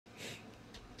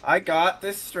I got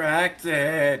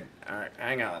distracted. Alright,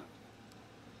 hang on.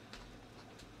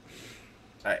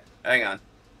 Alright, hang on.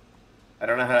 I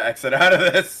don't know how to exit out of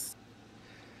this.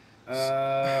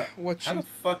 What How you? the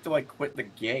fuck do I quit the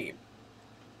game?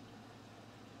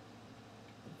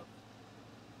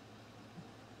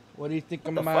 What do you think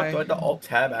of What the fuck? my? Do I have to alt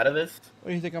tab out of this? What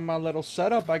do you think of my little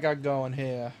setup I got going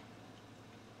here?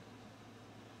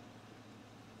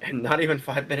 And not even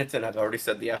 5 minutes in, I've already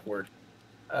said the F word.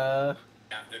 Counted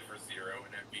for 0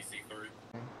 in NPC3.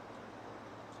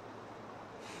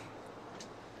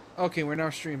 Okay, we're now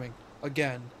streaming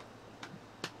again.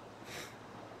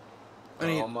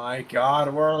 Oh my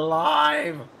god, we're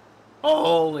live!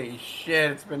 Holy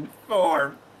shit, it's been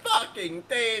 4 fucking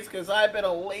days because I've been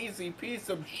a lazy piece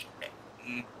of shit.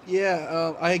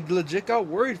 Yeah, I legit got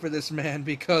worried for this man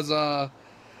because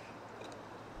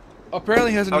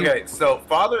apparently hasn't even. Okay, so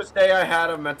Father's Day I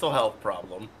had a mental health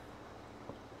problem.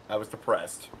 I was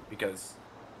depressed because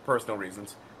personal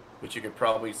reasons, which you could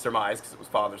probably surmise because it was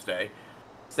Father's Day.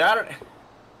 Saturday,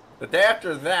 the day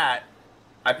after that,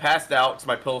 I passed out because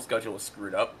my pill schedule was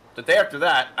screwed up. The day after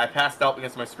that, I passed out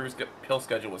because my pill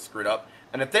schedule was screwed up.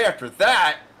 And the day after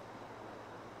that,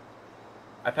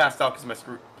 I passed out because my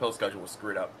pill schedule was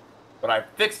screwed up. But I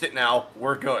fixed it now.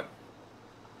 We're good.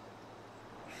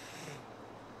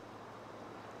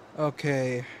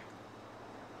 Okay.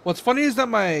 What's funny is that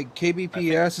my I think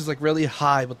KBPS is like really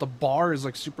high, but the bar is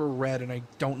like super red, and I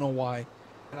don't know why.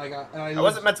 I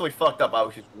wasn't mentally fucked up. I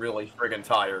was just really friggin'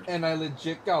 tired. And I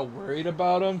legit got worried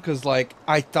about him because like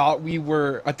I thought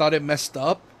it messed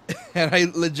up, and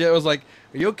I legit was like,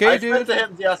 "Are you okay, I said dude?" to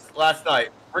him last night,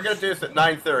 we're gonna do this at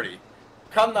 9:30.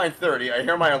 Come 9:30, I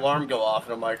hear my alarm go off,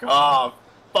 and I'm like, oh,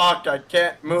 fuck, I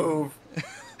can't move.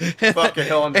 Fucking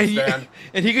he'll and he, understand.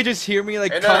 and he could just hear me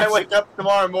like And then I wake up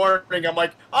tomorrow morning, I'm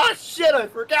like, oh shit, I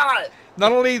forgot it.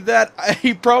 Not only that,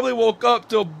 he probably woke up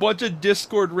to a bunch of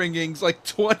Discord ringings, like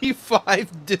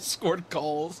 25 Discord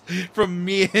calls from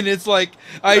me, and it's like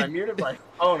Dude, I muted my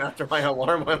phone after my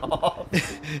alarm went off.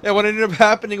 and what ended up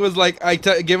happening was like I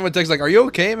gave him a text like, "Are you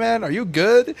okay, man? Are you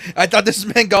good?" I thought this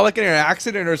man got like in an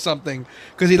accident or something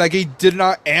because he did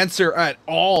not answer at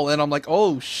all, and I'm like,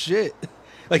 "Oh shit!"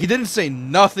 Like he didn't say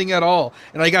nothing at all,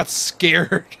 and I got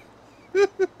scared.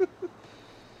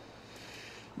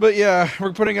 But yeah,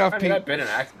 we're putting off I mean, I've been in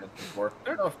accidents before.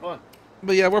 They're no fun.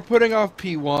 But yeah, we're putting off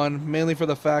P1 mainly for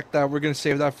the fact that we're gonna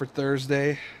save that for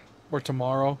Thursday or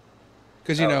tomorrow,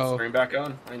 because you know, Stream back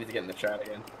on? I need to get in the chat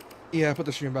again. yeah, put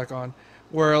the stream back on.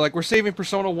 We're saving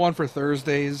Persona 1 for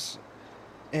Thursdays,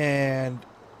 and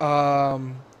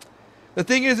the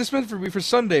thing is, this meant for me for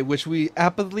Sunday, which we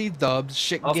aptly dubbed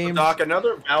shit Also, games, Doc,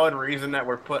 another valid reason that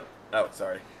we're put. Oh,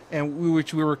 sorry. and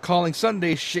which we were calling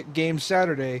Sunday shit game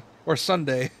Saturday or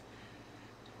Sunday,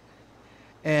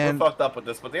 We're and fucked up with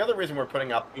this, but the other reason we're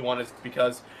putting up P1 is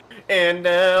because, and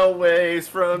now ways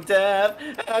from death,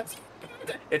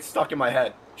 it's stuck in my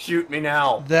head. Shoot me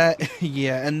now. that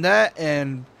yeah,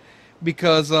 and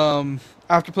because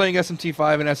after playing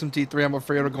SMT5 and SMT3, I'm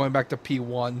afraid of going back to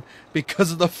P1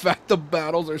 because of the fact the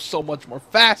battles are so much more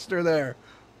faster there.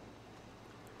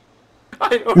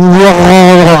 I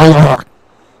don't.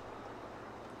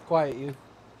 Quiet you.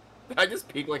 I just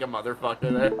peek like a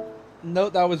motherfucker there. No,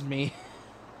 that was me.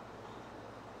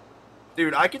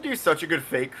 Dude, I can do such a good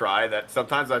fake cry that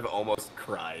sometimes I've almost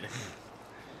cried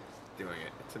doing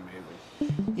it. It's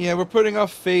amazing. Yeah, we're putting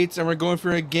off Fates and we're going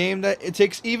for a game that it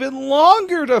takes even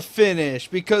longer to finish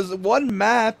because one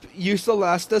map used to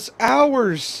last us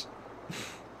hours.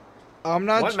 I'm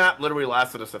not. One map literally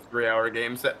lasted us a 3-hour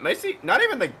game set. Not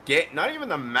even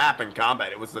the map and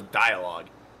combat. It was the dialogue.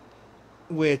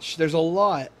 Which there's a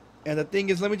lot, and the thing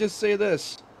is, let me just say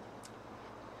this: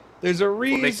 there's a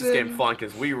reason. What makes this game fun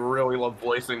because we really love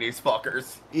voicing these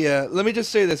fuckers. Yeah, let me just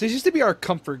say this. It used to be our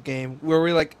comfort game where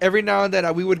we like every now and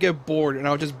then we would get bored and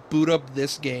I would just boot up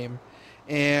this game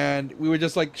and we would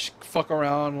just like fuck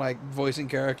around like voicing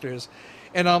characters.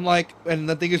 And I'm like, and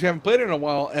the thing is we haven't played it in a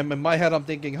while and in my head I'm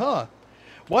thinking, huh,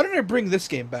 why didn't I bring this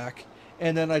game back?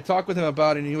 And then I talked with him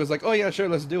about it and he was like, oh yeah, sure,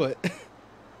 let's do it.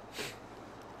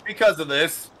 Because of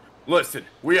this, listen,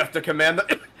 we have to command the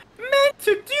men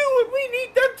to do what we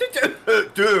need them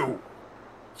to do.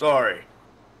 Sorry.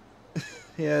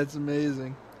 Yeah, it's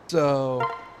amazing. So,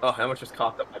 Oh, I almost just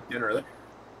coughed up my dinner there.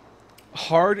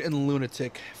 hard and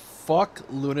lunatic. Fuck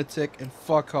lunatic and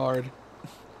fuck hard.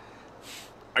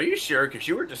 Are you sure? Because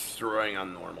you were destroying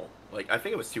on normal. Like, I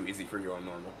think it was too easy for you on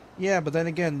normal. Yeah, but then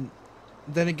again,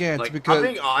 it's Like,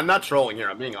 because I'm not trolling here.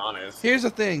 I'm being honest. here's the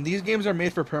thing: these games are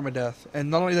made for permadeath,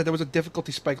 and not only that, there was a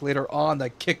difficulty spike later on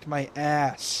that kicked my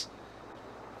ass.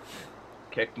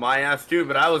 Kicked my ass too,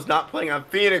 but I was not playing on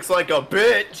Phoenix like a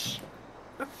bitch.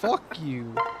 Fuck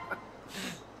you.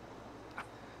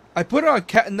 I put it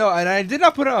on no, and I did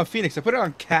not put it on Phoenix. I put it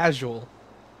on casual.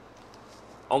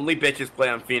 Only bitches play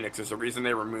on Phoenix. There's a reason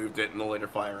they removed it in the later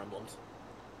Fire Emblems.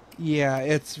 Yeah,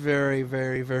 it's very,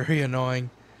 very, very annoying.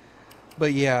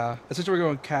 But yeah, essentially we're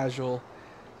going casual.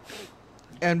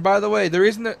 And by the way, there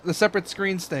isn't the separate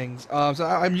screens things. So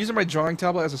I'm using my drawing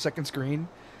tablet as a second screen.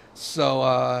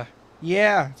 So,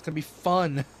 yeah, it's gonna be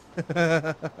fun.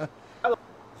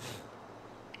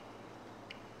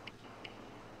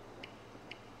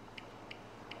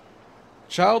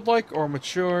 Childlike or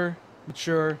mature?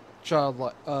 Mature,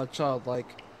 childlike.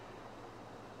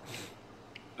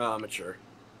 Mature.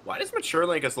 Why does Mature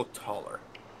make us look taller?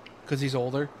 Because he's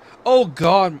older. Oh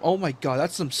god, oh my god,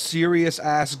 that's some serious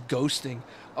ass ghosting.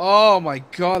 Oh my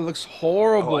god, it looks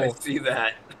horrible. Oh, I see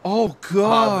that. Oh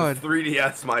god. The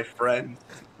 3DS, my friend.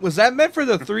 Was that meant for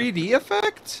the 3D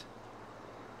effect?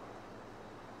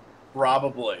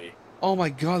 Probably. Oh my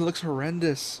god, it looks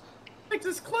horrendous. It's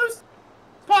as close.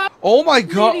 Pop. Oh my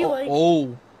god. Like,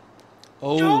 oh.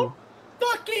 Oh. Don't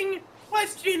fucking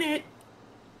question it.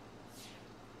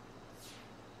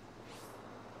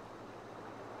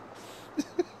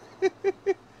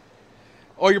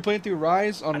 Oh, you're playing through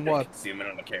Rise on what? Zoom in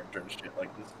on a character and shit like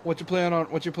this. What you playing on?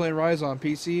 What you playing Rise on?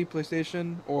 PC,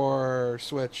 PlayStation, or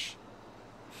Switch?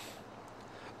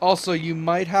 Also, you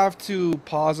might have to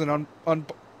pause and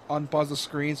unpause the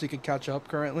screen so you can catch up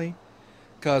currently,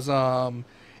 cause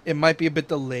it might be a bit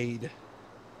delayed.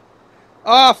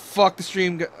 Ah, fuck the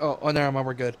stream. Oh, never mind.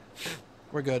 We're good.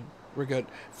 We're good. We're good.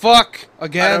 Fuck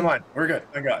again. Never mind. We're good.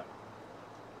 Thank God.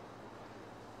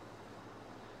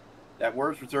 That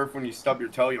word's reserved when you stub your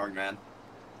toe, young man.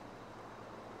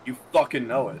 You fucking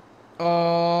know it.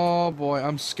 Oh boy,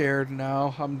 I'm scared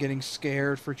now. I'm getting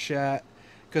scared for chat.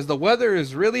 Because the weather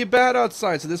is really bad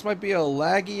outside, so this might be a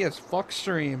laggy as fuck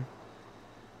stream.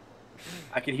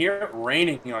 I can hear it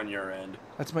raining on your end.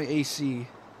 That's my AC.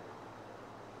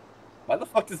 Why the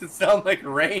fuck does it sound like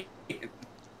rain?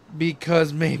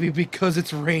 Because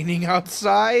it's raining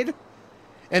outside?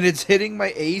 And it's hitting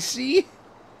my AC?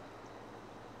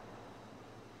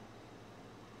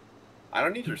 I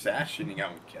don't need your sash shooting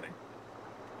out. I'm kidding.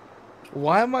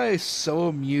 Why am I so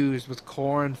amused with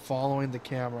Corrin following the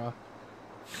camera?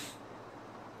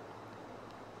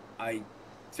 I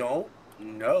don't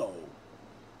know.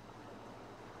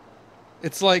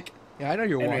 It's like, yeah, I know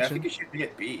you're watching. I think you should be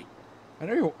at B. I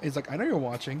know you're. It's like, I know you're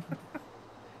watching.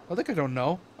 I think I don't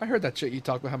know. I heard that shit you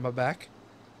talk behind my back.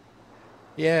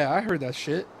 Yeah, I heard that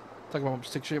shit. Talk about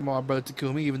stick shit about my brother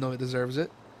Takumi, even though he deserves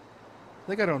it. I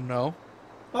think I don't know.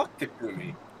 Fuck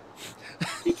Takumi.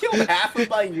 He killed half of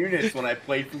my units when I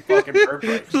played from fucking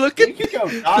Purpose. Look He at could go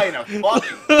die in a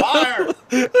fucking fire.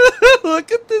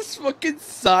 Look at this fucking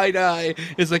side eye.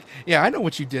 It's like, yeah, I know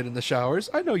what you did in the showers.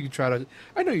 I know you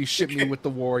shit me with the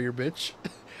warrior, bitch.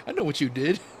 I know what you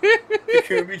did.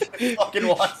 Takumi just fucking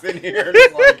walks in here and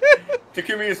is like,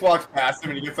 Takumi just walks past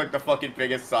him and he gets like the fucking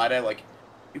biggest side eye, like,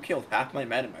 you killed half my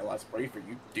men in my last party for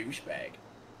you douchebag.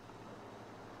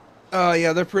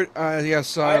 Yeah, they're pretty. Yeah,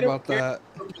 sorry about that.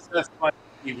 Possessed by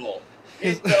evil.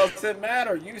 It doesn't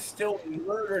matter. You still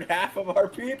murdered half of our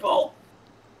people.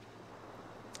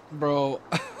 Bro,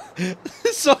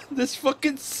 so this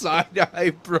fucking side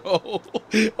eye, bro.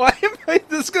 Why am I?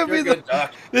 This is gonna be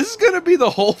the. This is gonna be the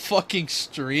whole fucking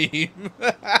stream.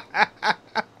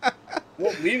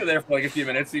 We'll leave it there for like a few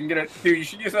minutes so you can get it. Dude, you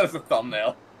should use that as a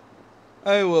thumbnail.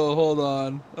 I will. Hold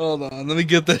on. Let me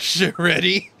get that shit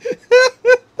ready.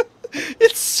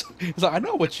 It's like, I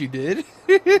know what you did.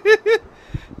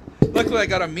 Luckily, I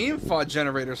got a meme font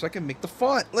generator, so I can make the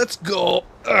font. Let's go.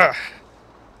 Ugh.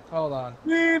 Hold on.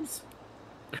 Memes.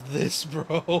 This,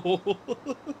 bro.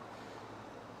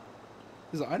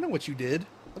 He's like, I know what you did.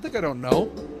 I think I don't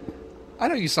know. I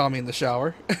know you saw me in the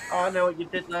shower. Oh, I know what you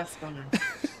did last summer.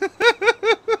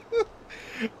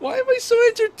 Why am I so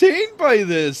entertained by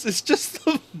this? It's just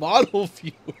the model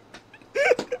view.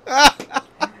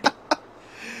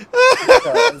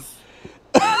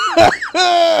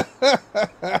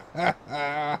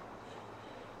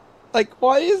 Like,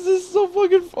 why is this so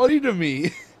fucking funny to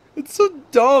me? It's so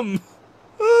dumb.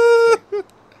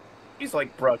 He's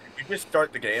like, bro, did you just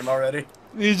start the game already?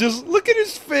 He's just, look at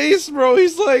his face, bro.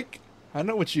 He's like, I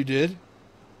know what you did.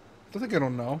 I think I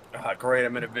don't know. Ah, great,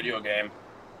 I'm in a video game.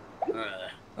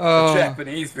 A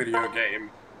Japanese video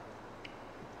game.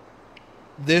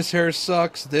 This hair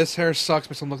sucks. This hair sucks.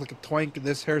 Makes him look like a twink.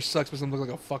 This hair sucks. Makes him look like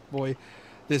a fuckboy.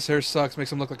 This hair sucks.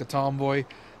 Makes him look like a tomboy.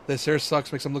 This hair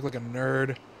sucks. Makes him look like a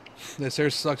nerd. This hair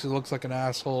sucks. It looks like an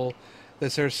asshole.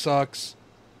 This hair sucks.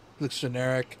 Looks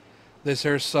generic. This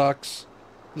hair sucks.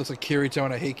 Looks like Kirito,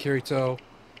 and I hate Kirito.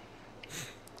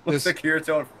 Looks like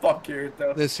Kirito and fuck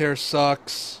Kirito. This hair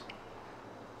sucks.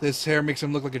 This hair makes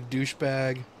him look like a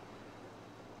douchebag.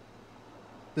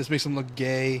 This makes him look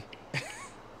gay.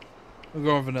 I'm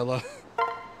going vanilla.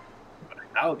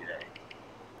 How gay?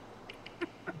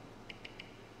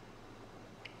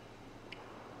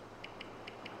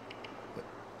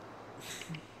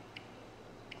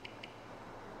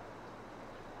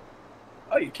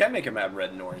 Oh, you can make him have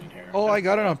red and orange hair. Oh, I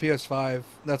got it on PS5.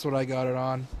 That's what I got it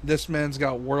on. This man's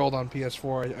got World on PS4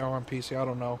 or on PC. I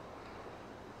don't know.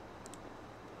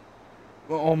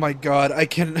 Oh my god, I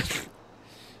can...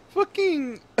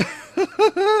 Fucking...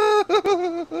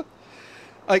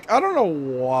 Like, I don't know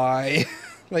why.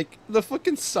 Like, the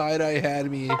fucking side-eye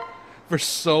had me for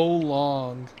so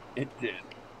long. It did.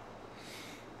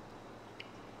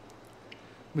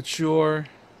 Mature.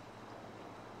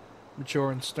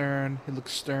 Mature and stern. He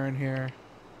looks stern here.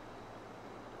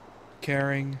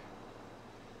 Caring.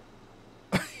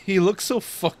 He looks so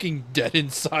fucking dead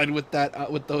inside with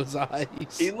that with those eyes.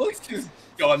 He looks just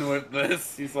done with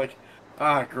this. He's like,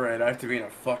 ah, great. I have to be in a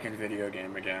fucking video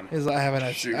game again. He's like, I hadn't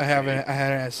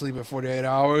had sleep in 48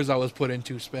 hours. I was put in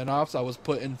 2 spin-offs. I was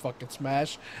put in fucking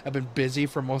Smash. I've been busy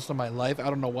for most of my life. I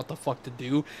don't know what the fuck to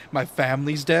do. My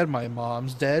family's dead. My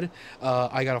mom's dead.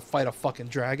 I gotta fight a fucking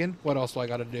dragon. What else do I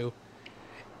gotta do?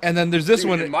 And then there's this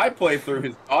one. In my playthrough,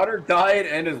 his daughter died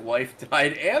and his wife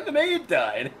died and the maid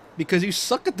died. Because you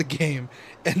suck at the game.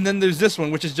 And then there's this one,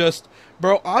 which is just,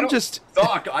 bro, I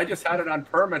suck. I just had it on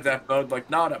permadeath mode, like,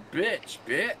 not a bitch.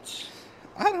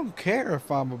 I don't care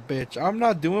if I'm a bitch. I'm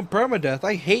not doing permadeath.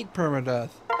 I hate permadeath.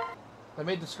 I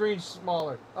made the screen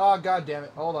smaller. Oh, god damn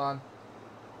it. Hold on.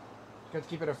 Got to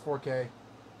keep it at 4K.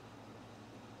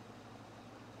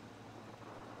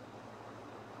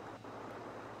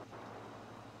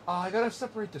 Oh, I gotta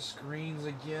separate the screens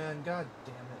again. God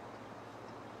damn it.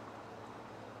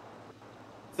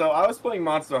 So I was playing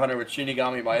Monster Hunter with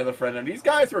Shinigami, my other friend, and these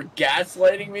guys were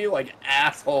gaslighting me like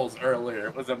assholes earlier.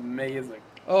 It was amazing.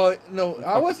 Oh, no,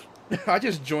 I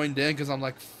just joined in because I'm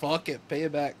like, fuck it, pay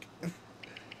it back.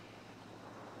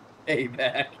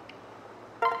 Payback.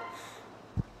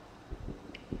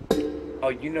 Oh,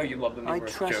 you know you love the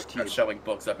numerous jokes about shoving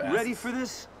books up asses. Ready for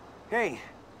this? Hey,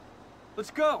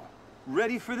 let's go.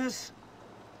 Ready for this?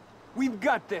 We've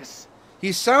got this.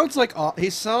 He sounds like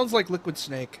Liquid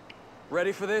Snake.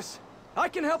 Ready for this? I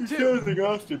can help too. Sounds like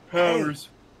Austin Powers.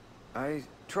 Hey, I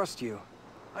trust you.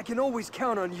 I can always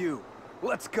count on you.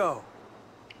 Let's go.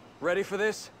 Ready for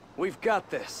this? We've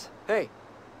got this. Hey,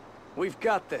 we've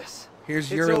got this.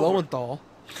 Here's Yuri Lowenthal.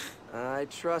 I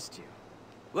trust you.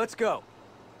 Let's go.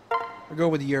 I'll go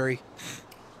with Yuri.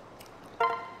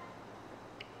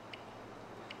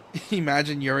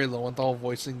 Imagine Yuri Lowenthal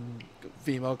voicing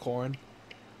female Corrin.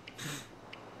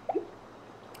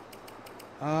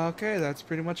 Okay, that's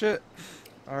pretty much it.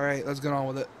 Alright, let's get on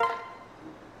with it.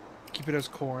 Keep it as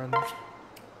Corrin.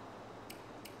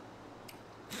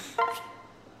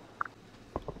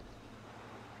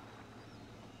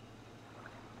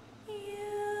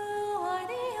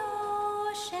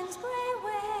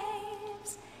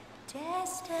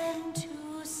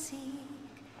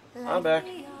 I'm back.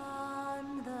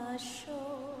 On the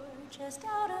shore, just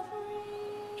out of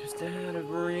reach. Just out of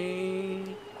reach.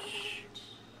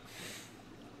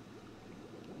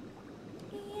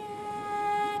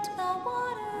 Yet the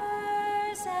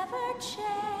waters ever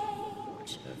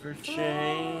change. Ever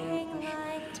change.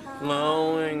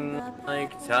 Flowing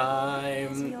like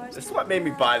time. This is what made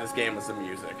me buy this game, was the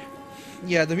music.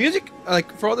 Yeah, the music,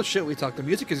 like, for all the shit we talked, the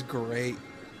music is great.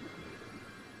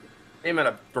 Game had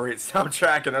a great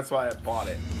soundtrack, and that's why I bought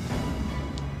it.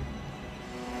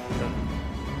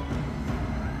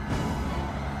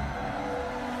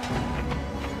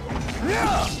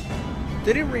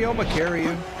 Didn't Ryoma carry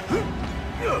you?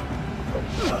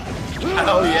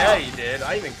 Oh yeah, he did.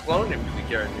 I even cloned him because he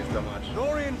carried me so much.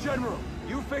 Dorian General,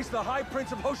 you face the High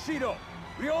Prince of Hoshido.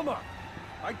 Ryoma,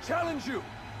 I challenge you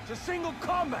to single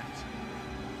combat.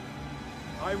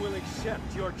 I will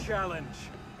accept your challenge,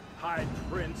 High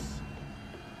Prince.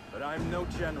 But I'm no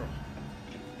general.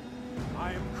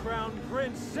 I am Crown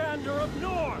Prince Sander of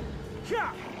North.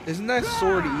 Isn't that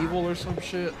sword evil or some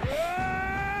shit?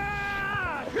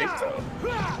 I think so.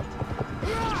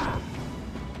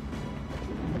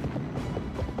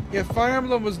 Yeah, Fire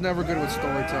Emblem was never good with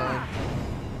storytelling.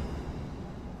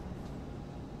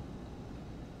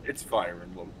 It's Fire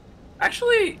Emblem.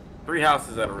 Actually, Three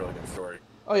Houses had a really good story.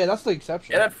 Oh yeah, that's the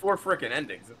exception. It had 4 frickin'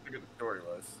 endings. That's how good the story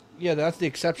was. Yeah, that's the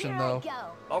exception though.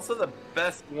 Also the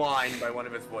best line by one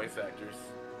of its voice actors.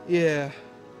 Yeah.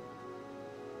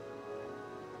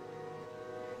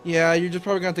 Yeah, you're just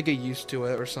probably gonna have to get used to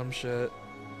it or some shit.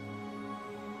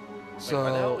 Like,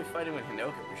 why the hell are we So fighting with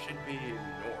Hinoka? We should be ignored.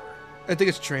 I think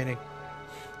it's training.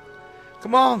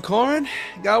 Come on, Corin.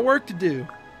 Got work to do.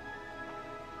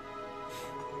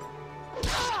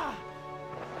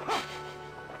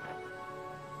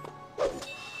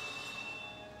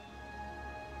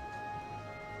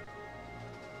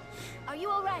 Are you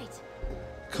all right?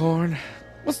 Corn,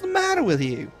 what's the matter with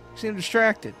you? You seem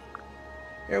distracted.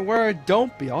 You're worried,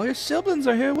 don't be. All your siblings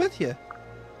are here with you.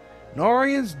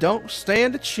 Norians don't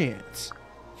stand a chance.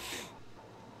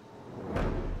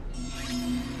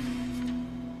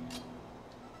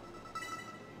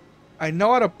 I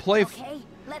know how to play. Okay,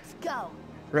 let's go.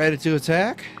 Ready to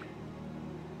attack?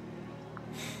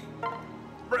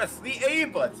 Press the A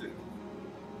button.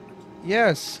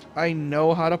 Yes, I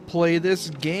know how to play this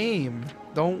game.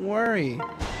 Don't worry.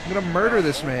 I'm gonna murder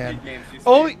this man.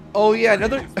 Oh yeah,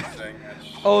 another.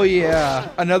 Oh yeah,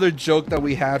 another joke that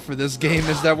we had for this game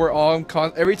is that we're all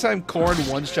every time Corn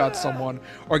one-shots someone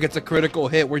or gets a critical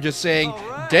hit, we're just saying,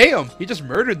 "Damn, he just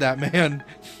murdered that man."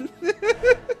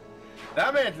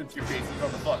 That man's in 2 pieces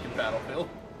on the fucking battlefield.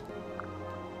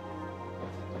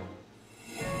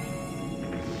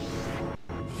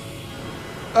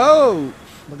 Oh,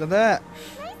 look at that.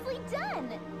 Nicely done.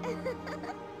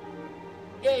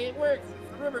 Yay, it works.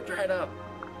 The river dried up.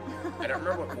 I don't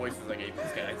remember what voices I gave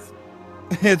these guys.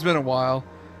 It's been a while.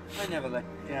 I never let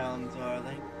you down,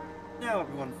 darling. Now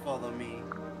everyone follow me.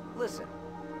 Listen,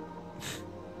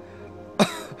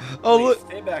 Oh Please look,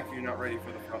 stay back if you're not ready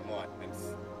for the front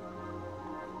lines.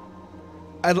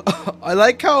 I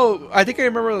like how I think I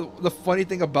remember the funny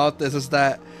thing about this is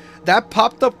that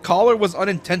popped up collar was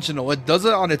unintentional. It does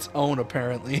it on its own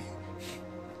apparently.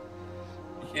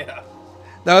 Yeah.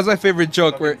 That was my favorite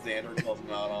joke where Xander calls him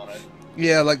out on it.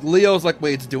 yeah, like Leo's like,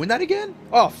 wait, it's doing that again?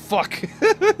 Oh fuck.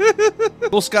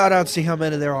 We'll scout out and see how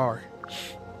many there are.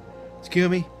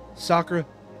 Takumi, Sakura,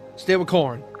 stay with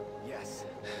Corn. Yes.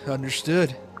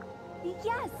 Understood.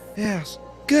 Yes. Yes.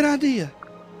 Good idea.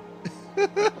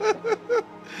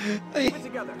 Hey, Get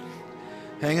together.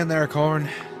 hang in there, Corn.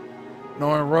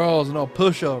 No rolls, no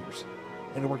pushovers.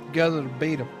 And work together to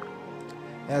beat them.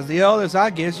 As the eldest, I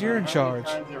guess you're in charge.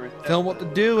 Tell them what to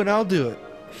do, and I'll do it.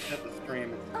 except the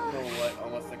scream is still what,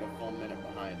 almost like a full minute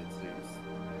behind it seems.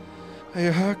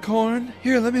 Hey, Corn.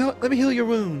 Here, let me heal your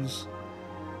wounds.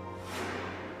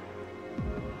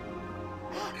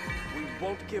 We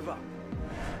won't give up.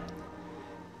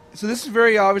 So this is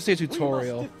very obviously a We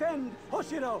tutorial. must defend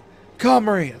Hoshido.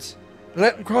 Comrades,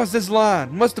 let them cross this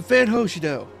line. Must defend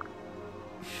Hoshido.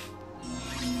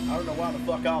 I don't know why the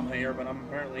fuck I'm here, but I'm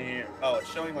apparently here. Oh, it's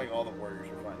showing like all the warriors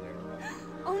you're fighting there.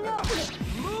 Oh no.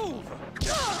 Move.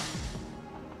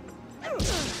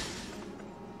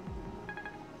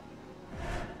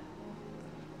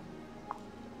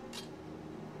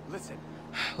 Listen.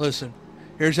 Listen,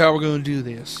 here's how we're gonna do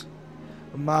this.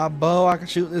 With my bow, I can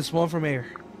shoot this one from here.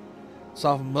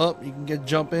 Soften them up, you can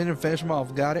jump in and finish them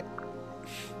off. Got it?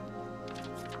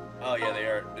 Oh yeah, they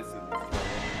are. This is.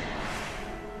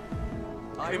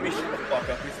 I mean, shut the fuck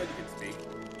up. We said you can speak.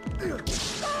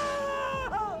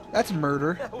 That's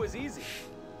murder. That was easy.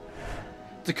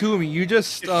 Takumi, you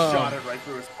just Shot it right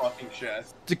through his fucking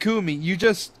chest. Takumi, you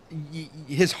just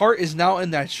his heart is now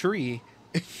in that tree.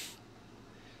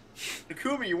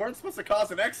 Takumi, you weren't supposed to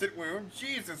cause an exit wound.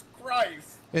 Jesus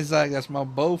Christ. It's like that's my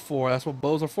bow for. That's what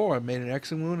bows are for. I made an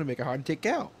exit wound to make it hard to take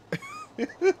out.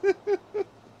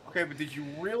 Okay, but did you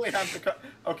really have to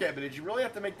Okay, but did you really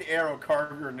have to make the arrow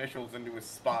carve your initials into his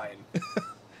spine?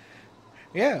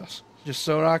 Yes, just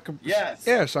so I can. Yes.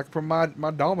 Yes, I can provide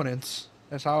my dominance.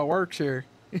 That's how it works here.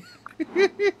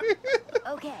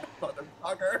 Okay.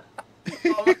 Motherfucker.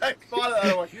 Oh my god,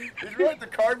 I'm like, did you really have to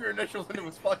carve your initials into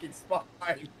his fucking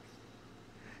spine?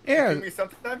 Yeah, Takumi,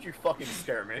 sometimes you fucking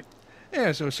scare me.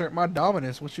 yeah. So assert my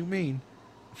dominance. What you mean?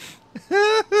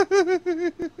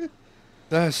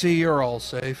 I see you're all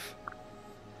safe.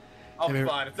 I'll Have be you-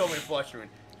 fine. It's only a flesh wound.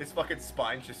 His fucking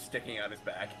spine's just sticking out his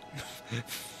back.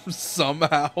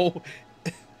 Somehow.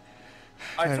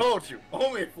 I told you,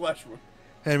 only a flesh wound.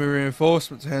 Enemy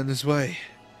reinforcements heading this way.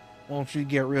 Won't you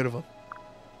get rid of them?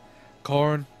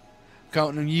 Corn, I'm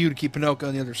counting on you to keep Pinocchio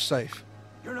and the others safe.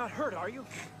 You're not hurt, are you?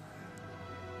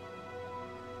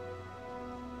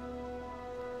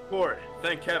 Lord,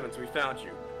 thank heavens we found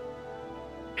you.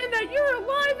 And that you're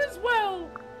alive as well!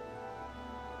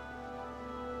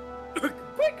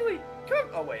 Quickly, come.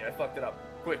 Oh wait, I fucked it up.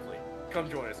 Quickly, come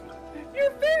join us.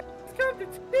 Your family's come to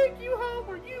take you home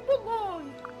where you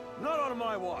belong! Not on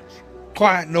my watch.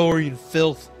 Quiet, Norian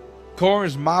filth. Corn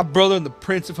is my brother and the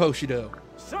Prince of Hoshido.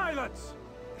 Silence!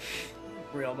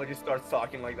 Realma just starts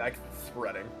talking like that 'cause it's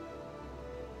spreading.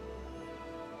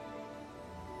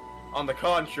 On the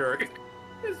contrary,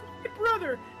 Is my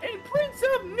brother and Prince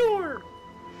of Noor.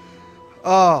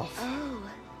 Oh, Oh.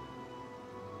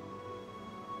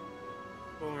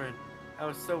 Lauren, I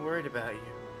was so worried about you.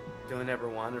 Don't ever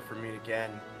wander from me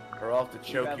again, or I'll have to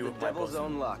choke you with my devil's bosom.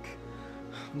 own luck.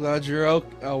 I'm glad you're okay.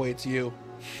 Oh wait, it's you.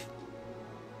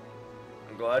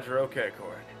 I'm glad you're okay,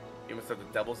 Corin. You must have the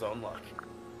devil's own luck.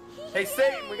 Hey,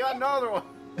 Satan, we got another one.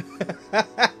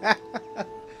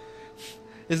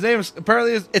 His name is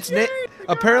apparently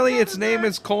its name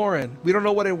is Corin. We don't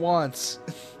know what it wants.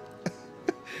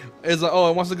 It's like, oh,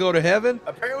 it wants to go to heaven.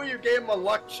 Apparently, you gave him a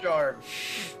luck charm.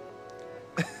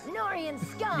 Norian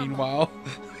scum! Meanwhile,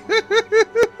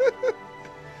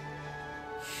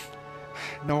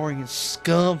 Norian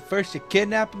scum. First you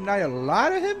kidnap him, now you lie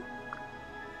to him.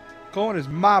 Corin is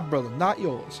my brother, not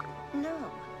yours.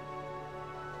 No.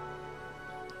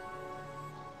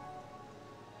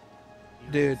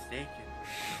 Dude. Mistaken.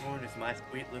 Corin is my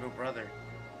sweet little brother.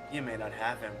 You may not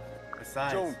have him.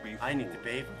 Besides, Don't be I need to fooled.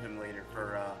 bathe with him later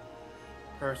for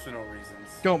personal reasons.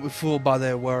 Don't be fooled by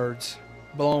their words.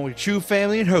 Belong with true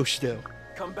family and Hoshido.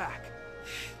 Come back.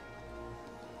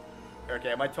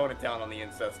 Okay, I might tone it down on the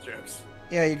incest jokes.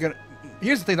 Yeah, you're gonna.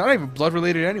 Here's the thing, they're not even blood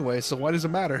related anyway, so why does it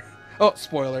matter? Oh,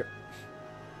 spoiler.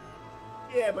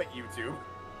 Yeah, but YouTube.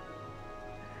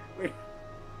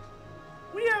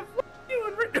 We have loved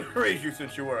you and raised you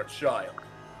since you were a child.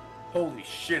 Holy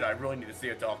shit, I really need to see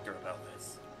a doctor about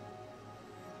this.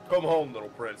 Come home, little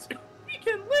prince. We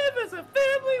can live as a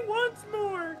family once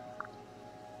more.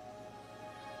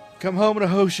 Come home to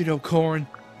Hoshido, Corin.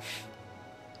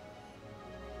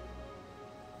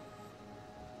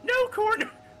 No, Corin.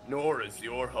 Nor is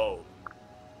your home.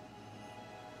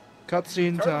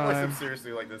 Cutscene It's hard to voice him time.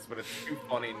 seriously like this, but it's too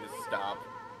funny to stop.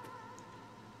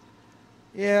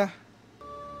 Yeah.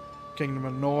 Kingdom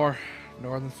of Nor,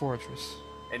 Northern Fortress.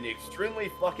 In the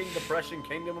extremely fucking depressing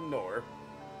kingdom of Nor.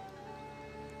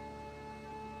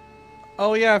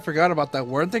 Oh yeah, I forgot about that.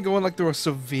 Weren't they going like through a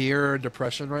severe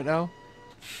depression right now?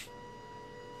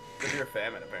 Severe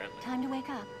famine, apparently. Time to wake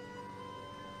up.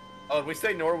 Oh, did we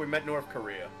say Nor? We meant North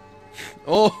Korea.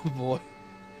 Oh boy.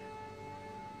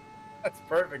 That's a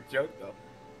perfect joke, though.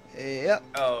 Yep.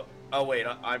 Oh wait,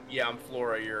 I'm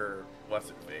Flora, you're what's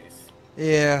her face.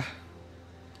 Yeah.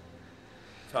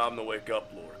 Time to wake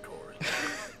up, Lord Corin.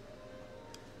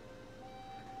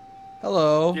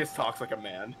 Hello. He just talks like a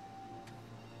man.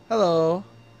 Hello.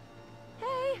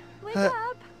 Hey, wake Uh,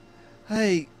 up!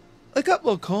 Hey, wake up,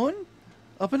 little Corin.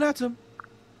 Up and at him.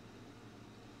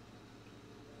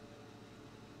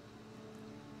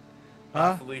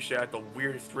 Huh? Felicia had the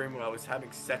weirdest dream when I was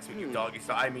having sex with you, doggy.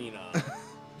 So I mean,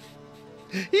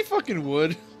 He fucking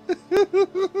would. dude,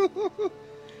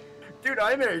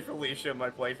 I married Felicia in my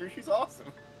playthrough. She's awesome.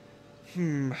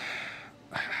 God.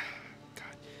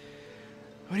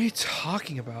 What are you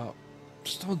talking about?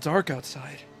 It's still dark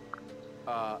outside.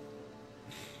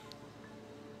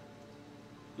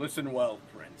 Listen well,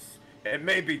 Prince. It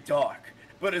may be dark,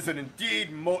 but is it indeed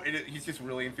he's just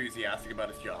really enthusiastic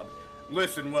about his job.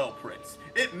 Listen well, Prince.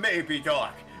 It may be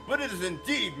dark, but it is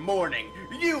indeed morning.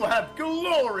 You have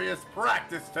glorious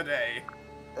practice today.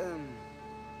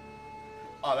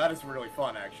 Oh, that is really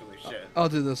fun, actually. Shit. I'll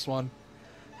do this one.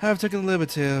 Have taken the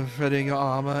liberty of readying your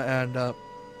armor and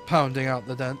pounding out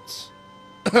the dents.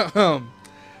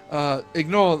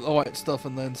 Ignore the white stuff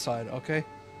on the inside, okay?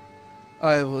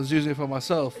 I was using it for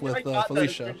myself with I got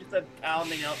Felicia. that. She said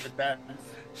pounding out the dents.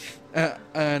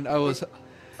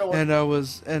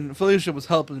 And Felicia was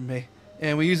helping me,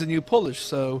 and we used a new polish.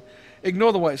 So,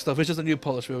 ignore the white stuff. It's just a new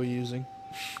polish we were using.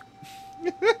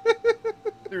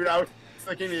 Dude, I was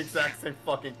thinking the exact same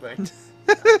fucking thing.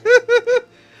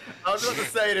 I was about to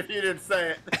say it if you didn't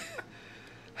say it.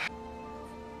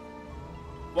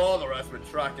 Father has been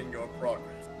tracking your progress.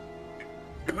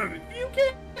 You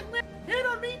can't hit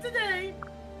on me today.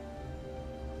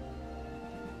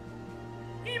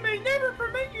 He may never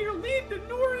permit you to leave the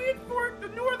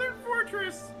Northern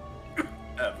Fortress.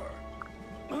 Ever.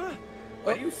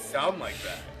 Why do you sound like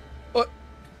that?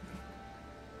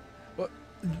 What?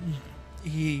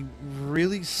 He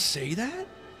really say that?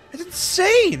 It's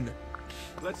insane.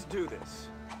 Let's do this.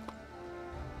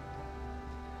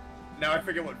 Now I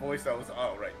forget what voice I was.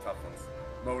 Oh, right, tough ones.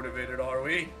 Motivated, are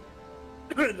we?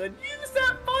 Then use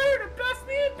that fire to best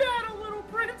me in battle, little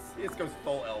prince. He just goes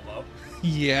full elbow.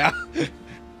 Yeah.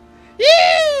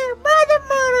 Yeah, brother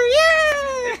murder.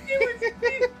 Yeah.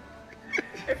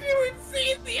 If you would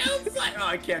see the outside. Oh,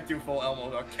 I can't do full elbow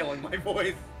without killing my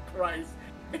voice. Christ.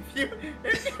 If you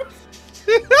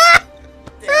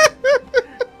Damn.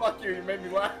 Fuck you, you made me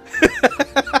laugh.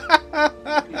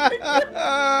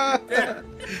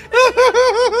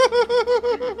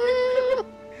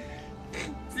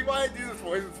 See why I do this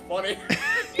voice? It's funny.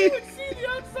 If you would see the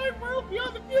outside world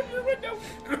beyond the view of your window.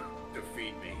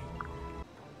 Defeat me.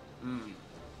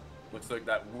 Looks like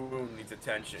that wound needs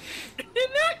attention. In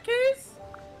that case.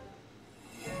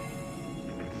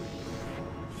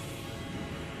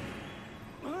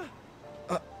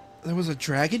 There was a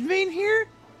dragon vein here?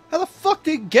 How the fuck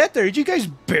did it get there? Did you guys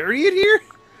bury it here?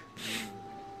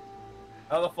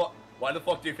 How the fuck? Why the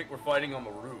fuck do you think we're fighting on the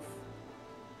roof?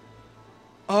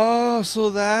 Oh,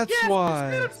 so that's Yes, why.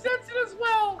 this bit of sense as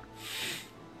well.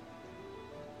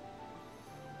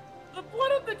 The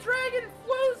blood of the dragon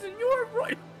flows in your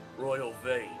Royal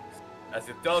veins, as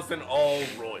it does in all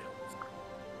royals.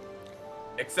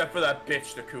 Except for that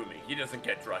bitch Takumi. He doesn't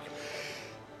get dragon blood.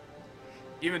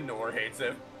 Even Nor hates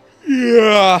him.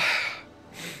 Yeah.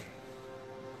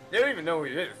 They don't even know who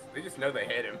he is. They just know they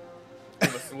hate him. They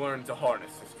must learn to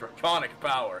harness his draconic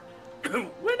power.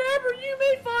 whenever you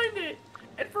may find it.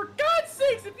 And for God's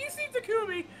sakes, if you see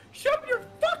Takumi, shove your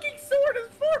fucking sword as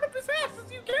far up his ass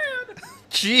as you can.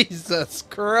 Jesus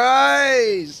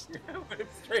Christ.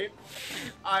 It's straight.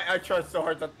 I try so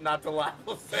hard not to laugh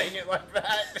while saying it like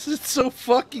that. This is so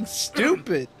fucking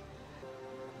stupid.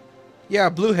 Yeah,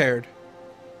 blue-haired.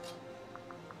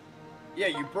 Yeah,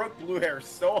 you broke blue hair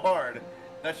so hard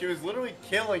that she was literally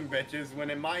killing bitches when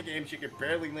in my game she could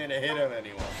barely land a hit on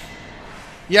anyone.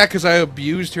 Yeah, because I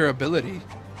abused her ability.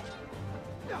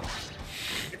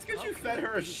 It's because you fed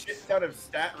her a shit ton of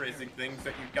stat raising things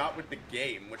that you got with the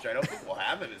game, which I don't think we'll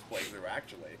have in this playthrough,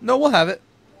 actually. No, we'll have it.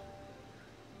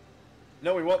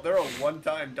 No, we won't. They're a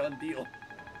one-time done deal.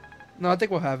 No, I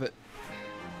think we'll have it.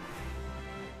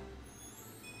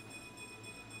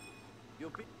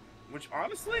 Which,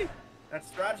 honestly, that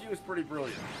strategy was pretty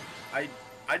brilliant. I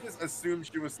just assumed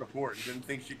she was support and didn't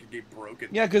think she could get broken.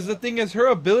 Yeah, because the thing is, her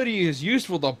ability is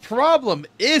useful. The problem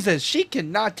is that she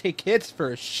cannot take hits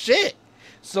for shit.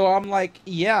 So I'm like,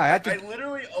 yeah, I had to... I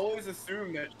literally always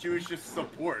assumed that she was just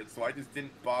support, so I just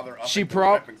didn't bother upping She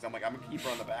her weapons. I'm like, I'm gonna keep her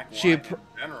on the back line in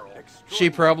general. She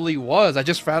probably was. I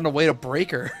just found a way to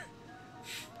break her.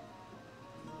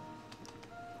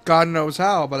 God knows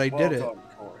how, but I did it. Done,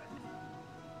 Corin.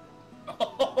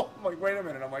 Oh, I'm like, wait a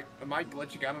minute. I'm like, am I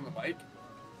glitching out on the mic?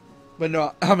 But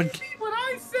no, I'm in... What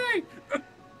I say?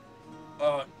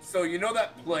 So you know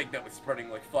that plague that was spreading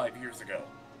like 5 years ago?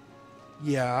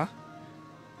 Yeah.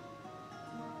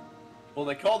 Well,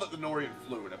 they called it the Norian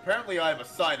flu, and apparently I have a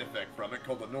side effect from it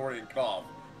called the Norian cough.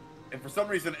 And for some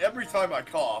reason, every time I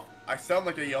cough, I sound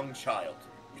like a young child.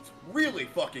 It's really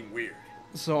fucking weird.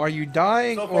 So are you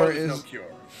dying, So far, or there's is... no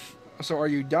cure. So are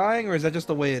you dying, or is that just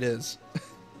the way it is?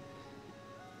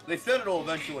 They said it'll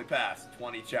eventually pass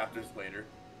 20 chapters later.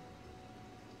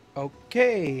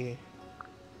 Okay.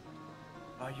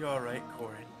 Are you alright,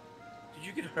 Corin? Did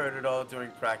you get hurt at all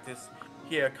during practice?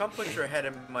 Here, come put your head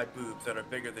in my boobs that are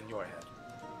bigger than your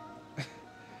head.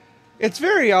 It's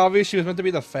very obvious she was meant to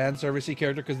be the fan servicey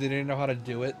character because they didn't know how to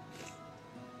do it.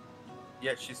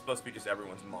 Yet she's supposed to be just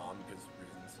everyone's mom because of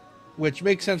reasons. Which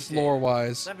makes sense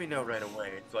lore-wise. Let me know right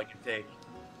away so I can take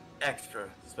extra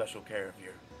special care of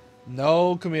you.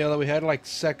 No, Camila, we had like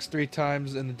sex 3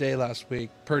 times in the day last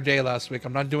week. Per day last week.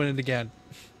 I'm not doing it again.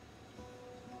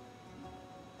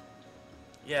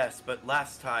 Yes, but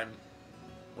last time...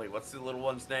 Wait, what's the little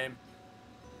one's name?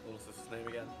 Little sister's name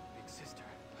again? Big sister.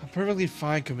 I'm perfectly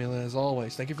fine, Camila, as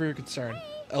always. Thank you for your concern.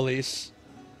 Elise.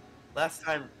 Last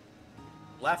time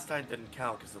didn't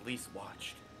count because Elise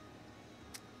watched.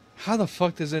 How the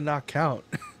fuck does it not count?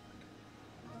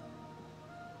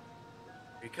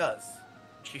 Because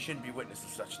she shouldn't be witness to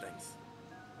such things.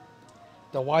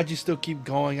 Then why'd you still keep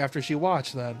going after she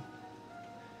watched, then?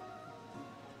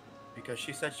 Because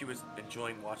she said she was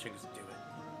enjoying watching us do it.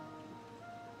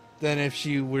 Then if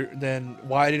she were... Then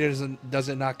why does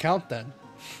it not count, then?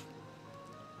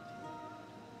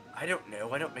 I don't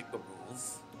know. I don't make the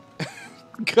rules.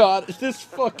 God, this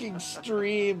fucking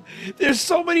stream. There's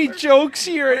so many jokes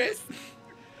here.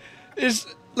 There's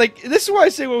like, this is why I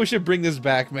say, well, we should bring this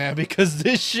back, man, because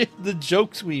this shit, the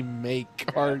jokes we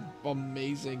make are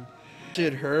amazing.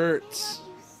 It hurts.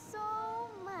 I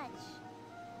love you so much.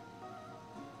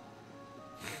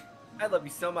 I love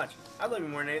you so much. I love you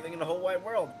more than anything in the whole wide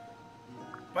world.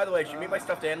 By the way, should you meet my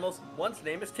stuffed animals? One's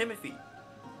name is Timothy.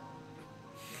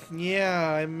 Yeah,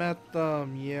 I met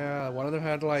them. Yeah, one of them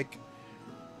had like...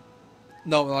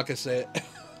 No, I'm not gonna say it.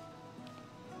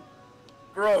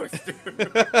 Gross,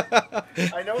 dude.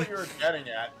 I know what you were getting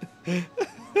at. One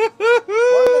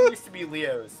of them used to be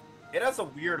Leo's. It has a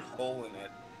weird hole in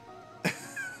it.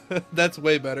 That's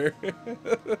way better.